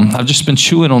been, I've just been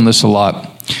chewing on this a lot.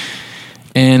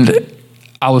 And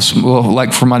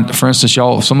for instance,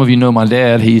 y'all, some of you know my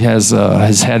dad. He has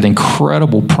had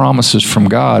incredible promises from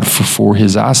God for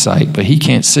his eyesight, but he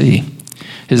can't see.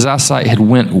 His eyesight had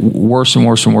went worse and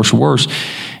worse and worse and worse.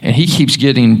 And he keeps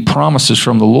getting promises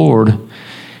from the Lord.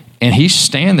 And he's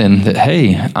standing that,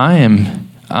 hey,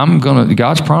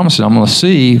 God's promises, I'm going to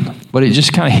see, but it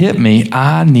just kind of hit me.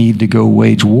 I need to go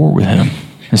wage war with Him.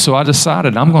 And so I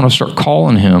decided I'm going to start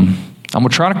calling Him. I'm going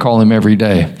to try to call Him every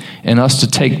day, and us to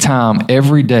take time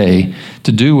every day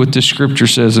to do what this scripture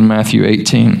says in Matthew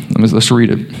 18. Let's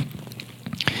read it.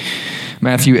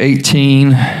 Matthew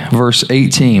 18, verse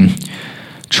 18.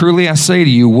 Truly I say to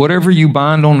you, whatever you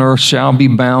bind on earth shall be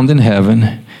bound in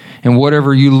heaven, and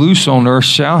whatever you loose on earth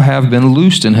shall have been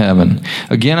loosed in heaven.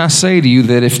 Again, I say to you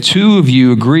that if 2 of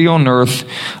you agree on earth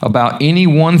about any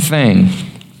one thing,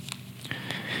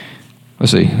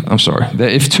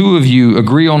 that if 2 of you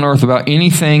agree on earth about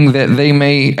anything that they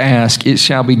may ask, it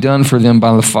shall be done for them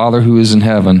by the Father who is in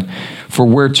heaven. For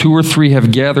where 2 or 3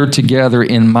 have gathered together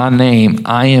in my name,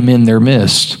 I am in their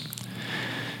midst.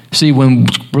 See, when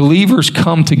believers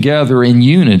come together in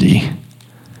unity,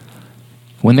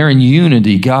 when they're in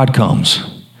unity, God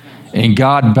comes. And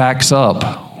God backs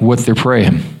up what they're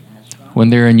praying when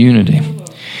they're in unity.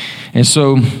 And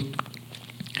so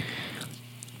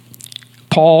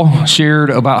Paul shared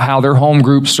about how their home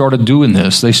group started doing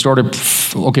this. They started,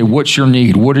 okay, what's your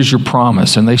need? What is your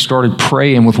promise? And they started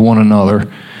praying with one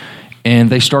another. And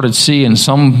they started seeing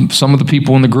some of the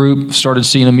people in the group started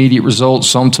seeing immediate results.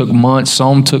 Some took months,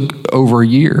 some took over a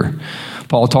year.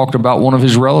 Paul talked about one of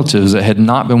his relatives that had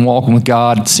not been walking with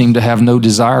God, seemed to have no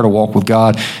desire to walk with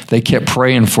God. They kept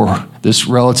praying for this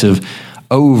relative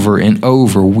over and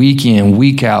over, week in,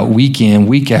 week out, week in,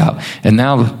 week out. And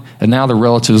now the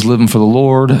relative is living for the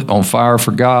Lord, on fire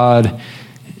for God.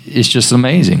 It's just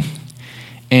amazing.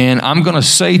 And I'm going to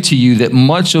say to you that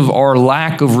much of our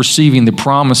lack of receiving the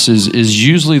promises is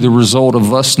usually the result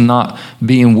of us not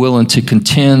being willing to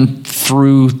contend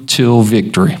through till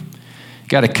victory. You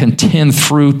got to contend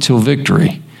through till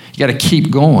victory. You got to keep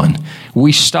going.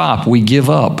 We stop. We give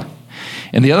up.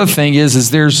 And the other thing is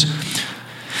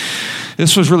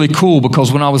this was really cool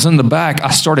because when I was in the back,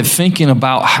 I started thinking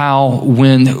about how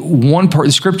when one part,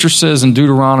 the scripture says in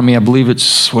Deuteronomy, I believe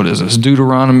it's,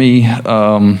 Deuteronomy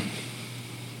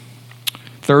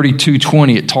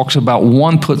 32:20, it talks about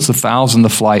one puts 1,000 to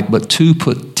flight, but two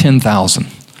put 10,000.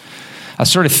 I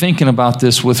started thinking about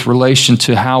this with relation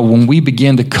to how when we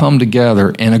begin to come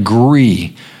together and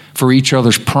agree for each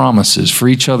other's promises, for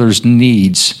each other's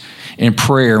needs in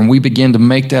prayer, and we begin to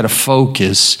make that a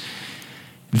focus,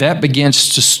 that begins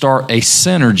to start a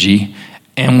synergy.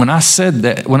 And when I said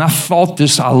that, when I thought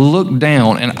this, I looked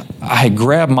down and I had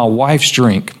grabbed my wife's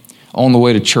drink on the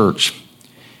way to church.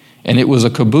 And it was a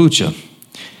kombucha.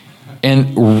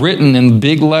 And written in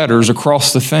big letters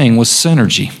across the thing was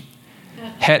synergy.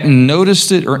 Hadn't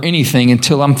noticed it or anything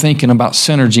until I'm thinking about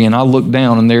synergy. And I looked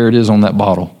down and there it is on that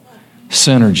bottle.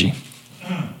 Synergy.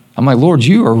 I'm like, Lord,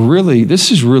 this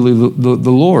is really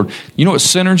the Lord. You know what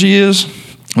synergy is?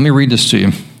 Let me read this to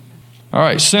you. All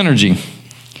right, synergy.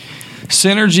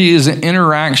 Synergy is an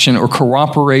interaction or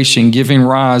cooperation giving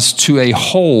rise to a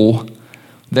whole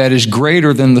that is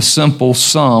greater than the simple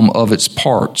sum of its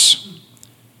parts.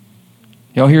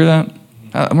 Y'all hear that?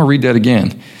 I'm going to read that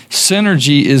again.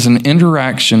 Synergy is an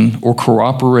interaction or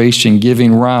cooperation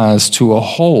giving rise to a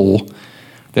whole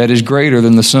that is greater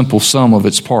than the simple sum of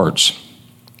its parts.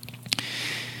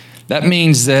 That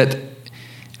means that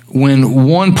when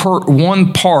one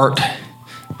part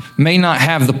may not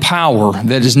have the power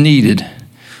that is needed,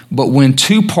 but when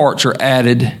two parts are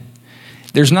added,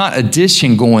 there's not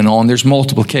addition going on, there's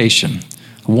multiplication.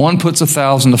 One puts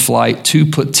 1,000 to flight, two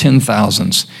put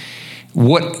 10,000s.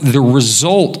 What the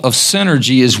result of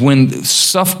synergy is when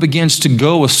stuff begins to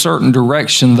go a certain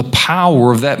direction, the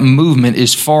power of that movement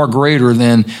is far greater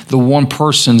than the one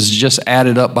person's just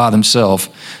added up by themselves.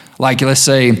 Like let's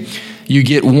say you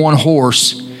get one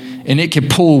horse and it can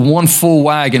pull one full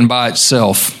wagon by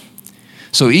itself.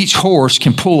 So each horse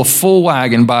can pull a full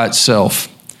wagon by itself.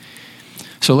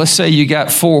 So let's say you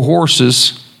got 4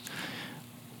 horses.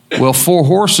 Well, 4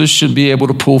 horses should be able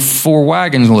to pull 4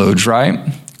 wagon loads, right?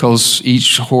 Because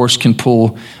each horse can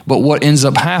pull. But what ends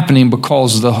up happening,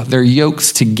 because they're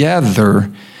yoked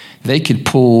together, they could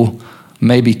pull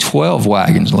maybe 12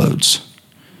 wagon loads.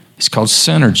 It's called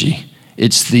synergy.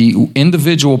 It's the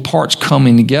individual parts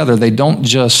coming together. They don't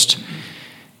just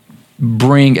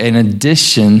bring an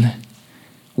addition,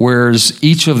 whereas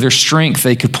each of their strength,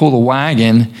 they could pull a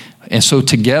wagon, and so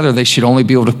together they should only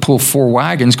be able to pull 4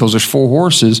 wagons because there's 4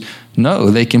 horses.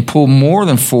 No, they can pull more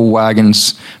than 4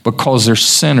 wagons because there's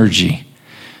synergy.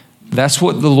 That's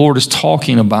what the Lord is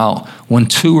talking about when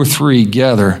 2 or 3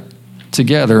 gather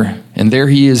together, and there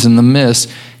He is in the midst.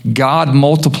 God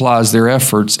multiplies their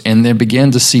efforts, and they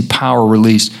begin to see power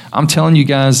released. I'm telling you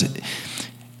guys,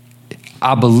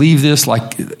 I believe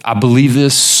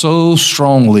this so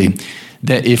strongly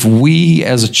that if we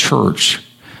as a church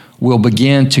will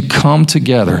begin to come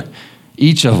together,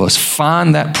 each of us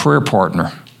find that prayer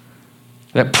partner,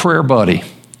 that prayer buddy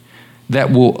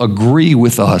that will agree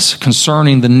with us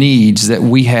concerning the needs that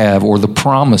we have or the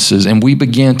promises, and we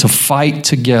begin to fight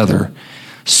together,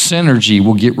 synergy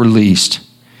will get released.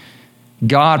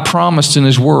 God promised in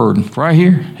His Word, right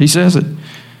here, He says it.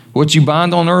 What you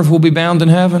bind on earth will be bound in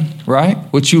heaven, right?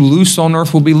 What you loose on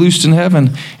earth will be loosed in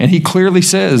heaven. And He clearly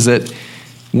says that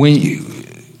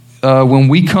when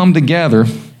we come together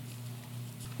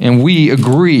and we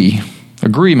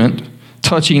agreement,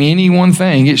 touching any one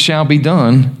thing, it shall be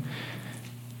done.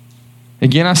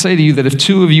 Again, I say to you that if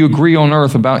 2 of you agree on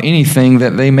earth about anything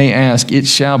that they may ask, it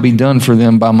shall be done for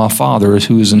them by my Father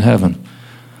who is in heaven.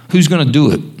 Who's going to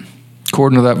do it?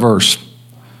 According to that verse.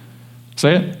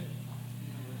 Say it.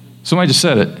 Somebody just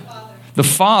said it. The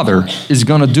Father is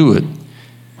going to do it.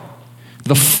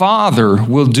 The Father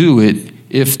will do it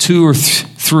if two or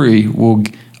three will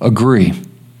agree.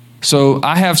 So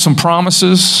I have some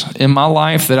promises in my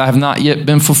life that I have not yet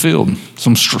been fulfilled.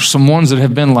 Some ones that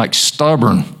have been like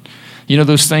stubborn. You know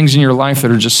those things in your life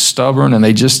that are just stubborn and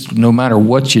they just, no matter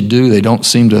what you do, they don't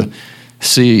seem to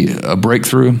see a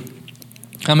breakthrough?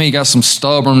 How many got some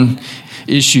stubborn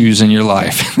issues in your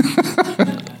life?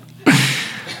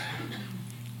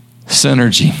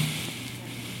 Synergy.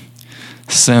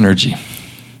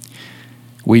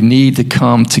 We need to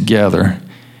come together.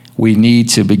 We need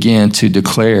to begin to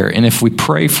declare. And if we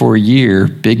pray for a year,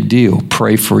 big deal,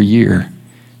 pray for a year.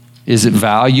 Is it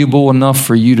valuable enough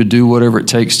for you to do whatever it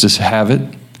takes to have it?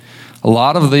 A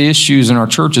lot of the issues in our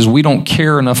churches, we don't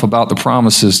care enough about the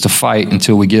promises to fight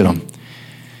until we get them.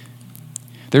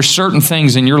 There's certain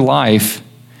things in your life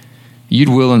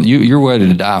you're ready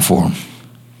to die for them.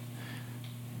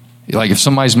 Like if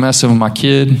somebody's messing with my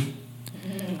kid,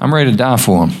 I'm ready to die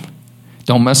for them.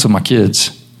 Don't mess with my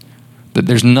kids. That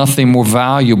there's nothing more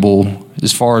valuable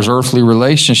as far as earthly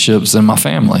relationships than my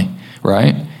family,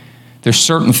 right? There's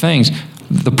certain things.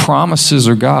 The promises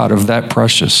of God are that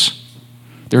precious.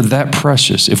 They're that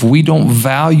precious. If we don't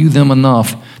value them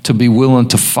enough to be willing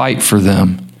to fight for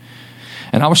them.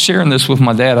 And I was sharing this with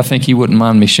my dad. I think he wouldn't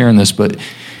mind me sharing this, but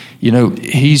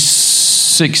he's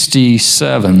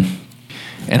 67.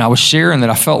 And I was sharing that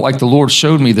I felt like the Lord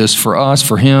showed me this for us,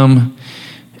 for him,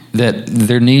 that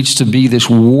there needs to be this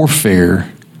warfare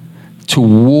to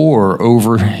war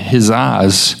over his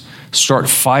eyes, start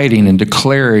fighting and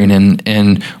declaring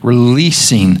and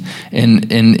releasing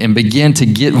and begin to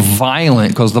get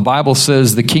violent, because the Bible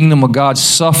says the kingdom of God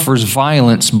suffers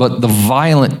violence, but the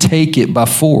violent take it by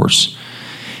force.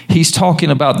 He's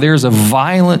talking about there's a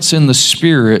violence in the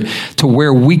spirit to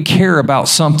where we care about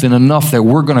something enough that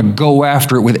we're going to go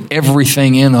after it with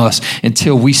everything in us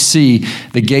until we see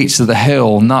the gates of the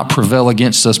hell not prevail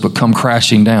against us but come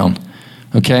crashing down.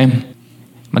 Okay?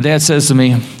 My dad says to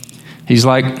me, he's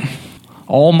like,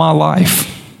 all my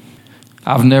life,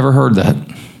 I've never heard that.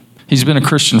 He's been a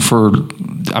Christian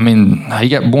he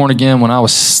got born again when I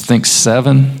was, I think,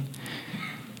 7.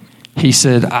 He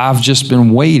said, I've just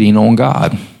been waiting on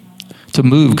God to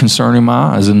move concerning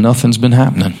my eyes, and nothing's been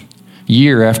happening.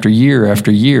 Year after year after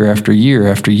year after year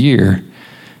after year.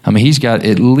 He's got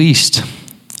at least,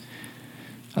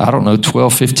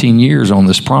 12, 15 years on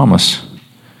this promise.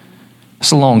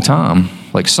 It's a long time.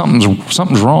 Like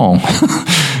something's wrong,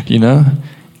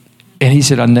 And he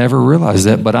said, I never realized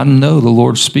that, but I know the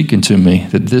Lord's speaking to me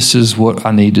that this is what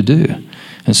I need to do.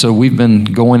 And so we've been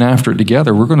going after it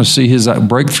together. We're going to see his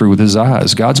breakthrough with his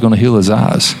eyes. God's going to heal his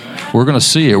eyes. We're going to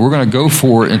see it. We're going to go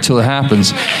for it until it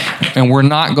happens. And we're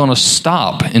not going to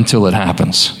stop until it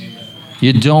happens.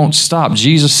 You don't stop.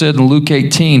 Jesus said in Luke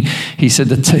 18, he said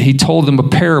that he told them a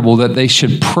parable that they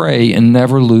should pray and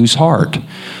never lose heart.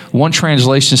 One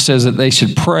translation says that they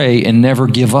should pray and never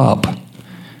give up.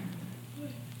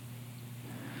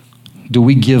 Do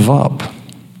we give up?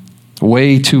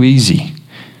 Way too easy.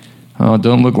 Oh, it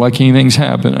doesn't look like anything's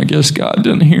happened. I guess God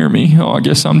didn't hear me. Oh, I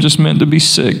guess I'm just meant to be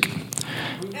sick.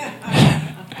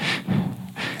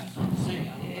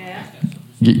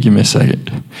 Give me a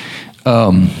second.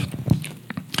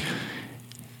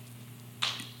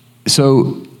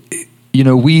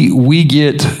 We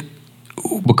get,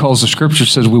 because the scripture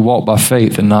says we walk by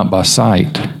faith and not by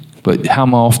sight. But how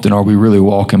often are we really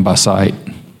walking by sight?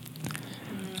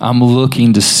 I'm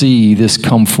looking to see this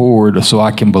come forward so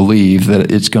I can believe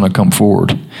that it's going to come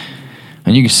forward.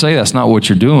 And you can say that's not what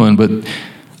you're doing, but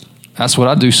that's what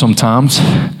I do sometimes.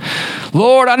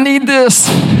 Lord, I need this.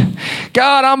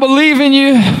 God, I'm believing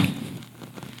you.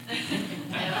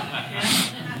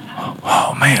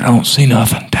 Oh, man, I don't see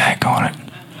nothing. Tag on it.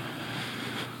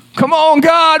 Come on,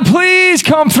 God, please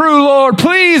come through, Lord.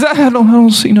 Please, I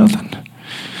don't see nothing.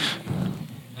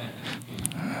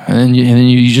 And then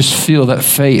you just feel that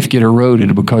faith get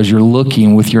eroded because you're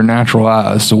looking with your natural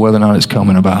eyes to whether or not it's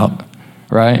coming about,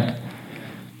 right?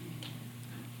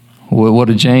 What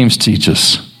did James teach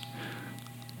us?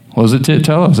 What does it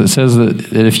tell us? It says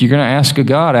that if you're going to ask of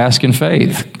God, ask in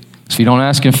faith. If you don't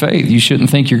ask in faith, you shouldn't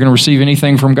think you're going to receive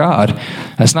anything from God.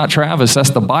 That's not Travis,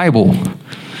 that's the Bible.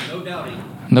 No doubting.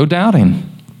 No doubting.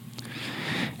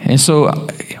 And so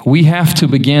we have to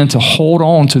begin to hold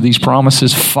on to these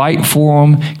promises, fight for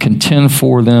them, contend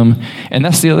for them. And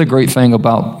that's the other great thing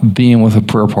about being with a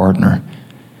prayer partner.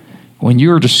 When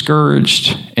you're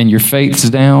discouraged and your faith's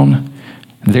down,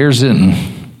 they're sitting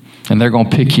and they're going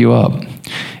to pick you up.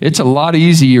 It's a lot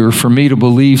easier for me to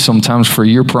believe sometimes for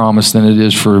your promise than it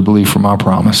is for to believe for my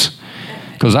promise.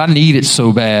 Because I need it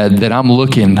so bad that I'm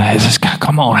looking,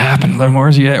 come on, happen.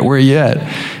 Where's he at? Where are you at?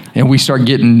 And we start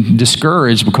getting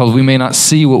discouraged because we may not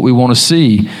see what we want to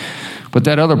see. But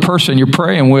that other person you're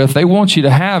praying with, they want you to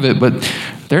have it, but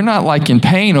they're not like in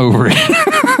pain over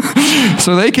it.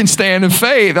 So they can stand in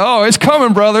faith. Oh, it's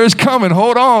coming, brother. It's coming.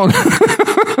 Hold on.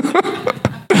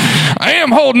 I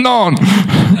am holding on.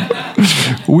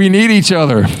 We need each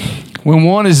other. When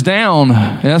one is down,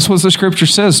 and that's what the scripture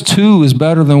says, 2 is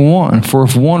better than 1. For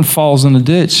if one falls in the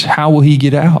ditch, how will he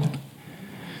get out?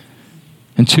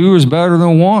 And 2 is better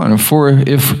than 1. For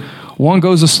if one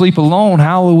goes to sleep alone,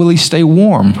 how will he stay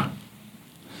warm?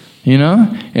 You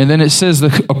know? And then it says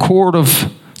a cord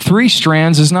of 3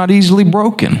 strands is not easily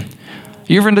broken.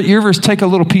 You ever take a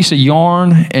little piece of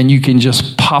yarn and you can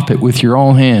just pop it with your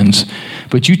own hands?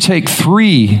 But you take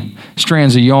 3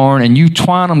 strands of yarn and you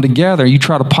twine them together, you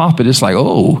try to pop it, it's like,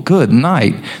 oh, good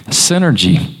night.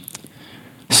 Synergy.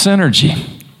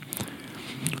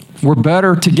 We're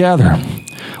better together.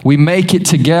 We make it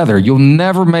together. You'll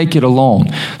never make it alone.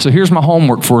 So here's my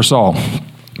homework for us all.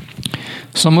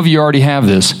 Some of you already have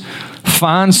this.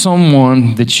 Find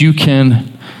someone that you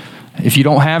can, if you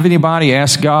don't have anybody,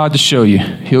 ask God to show you.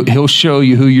 He'll show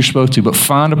you who you're supposed to, but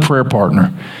find a prayer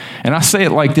partner. And I say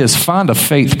it like this, find a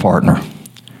faith partner.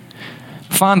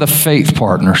 Find a faith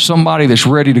partner, somebody that's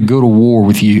ready to go to war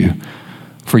with you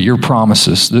for your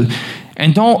promises.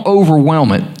 And don't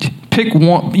overwhelm it. Pick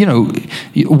one,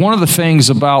 one of the things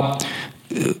about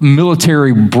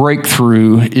military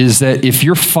breakthrough is that if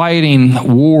you're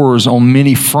fighting wars on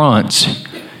many fronts,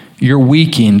 you're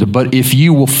weakened. But if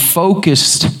you will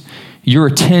focus your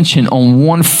attention on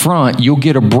one front, you'll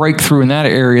get a breakthrough in that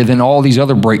area, then all these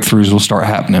other breakthroughs will start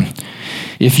happening.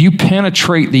 If you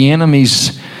penetrate the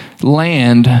enemy's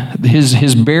land,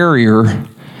 his barrier,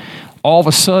 all of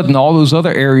a sudden all those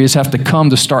other areas have to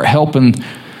come to start helping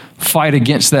fight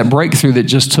against that breakthrough that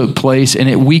just took place, and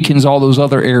it weakens all those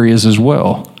other areas as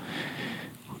well.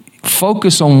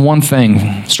 Focus on one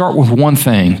thing. Start with one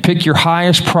thing. Pick your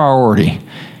highest priority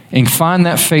and find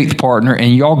that faith partner,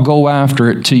 and y'all go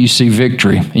after it till you see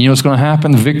victory. And you know what's going to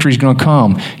happen? The victory's going to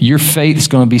come. Your faith is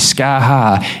going to be sky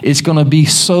high. It's going to be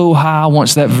so high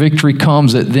once that victory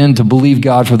comes that then to believe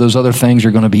God for those other things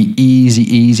are going to be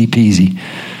easy peasy.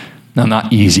 Now,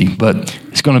 not easy, but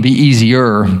it's going to be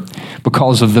easier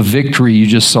because of the victory you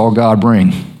just saw God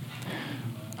bring.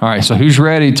 All right, so who's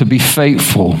ready to be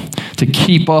faithful, to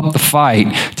keep up the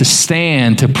fight, to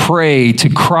stand, to pray, to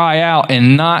cry out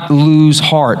and not lose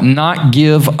heart, not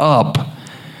give up?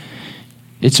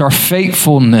 It's our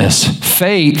faithfulness.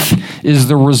 Faith is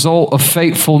the result of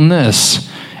faithfulness,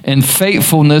 and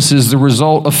faithfulness is the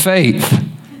result of faith.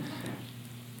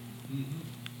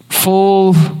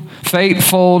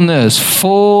 Faithfulness,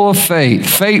 full of faith,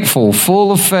 faithful,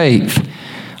 full of faith.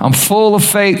 I'm full of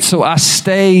faith, so I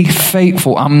stay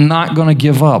faithful. I'm not going to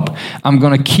give up. I'm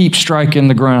going to keep striking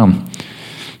the ground.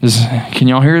 Can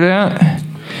y'all hear that?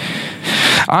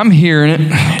 I'm hearing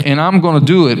it, and I'm going to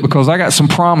do it because I got some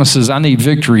promises I need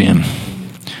victory in.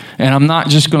 And I'm not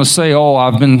just going to say, oh,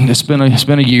 it's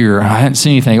been a year. I hadn't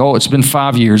seen anything. Oh, it's been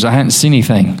 5 years. I hadn't seen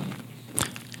anything.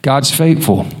 God's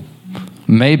faithful.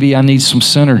 Maybe I need some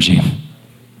synergy.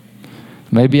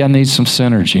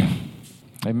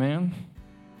 Amen.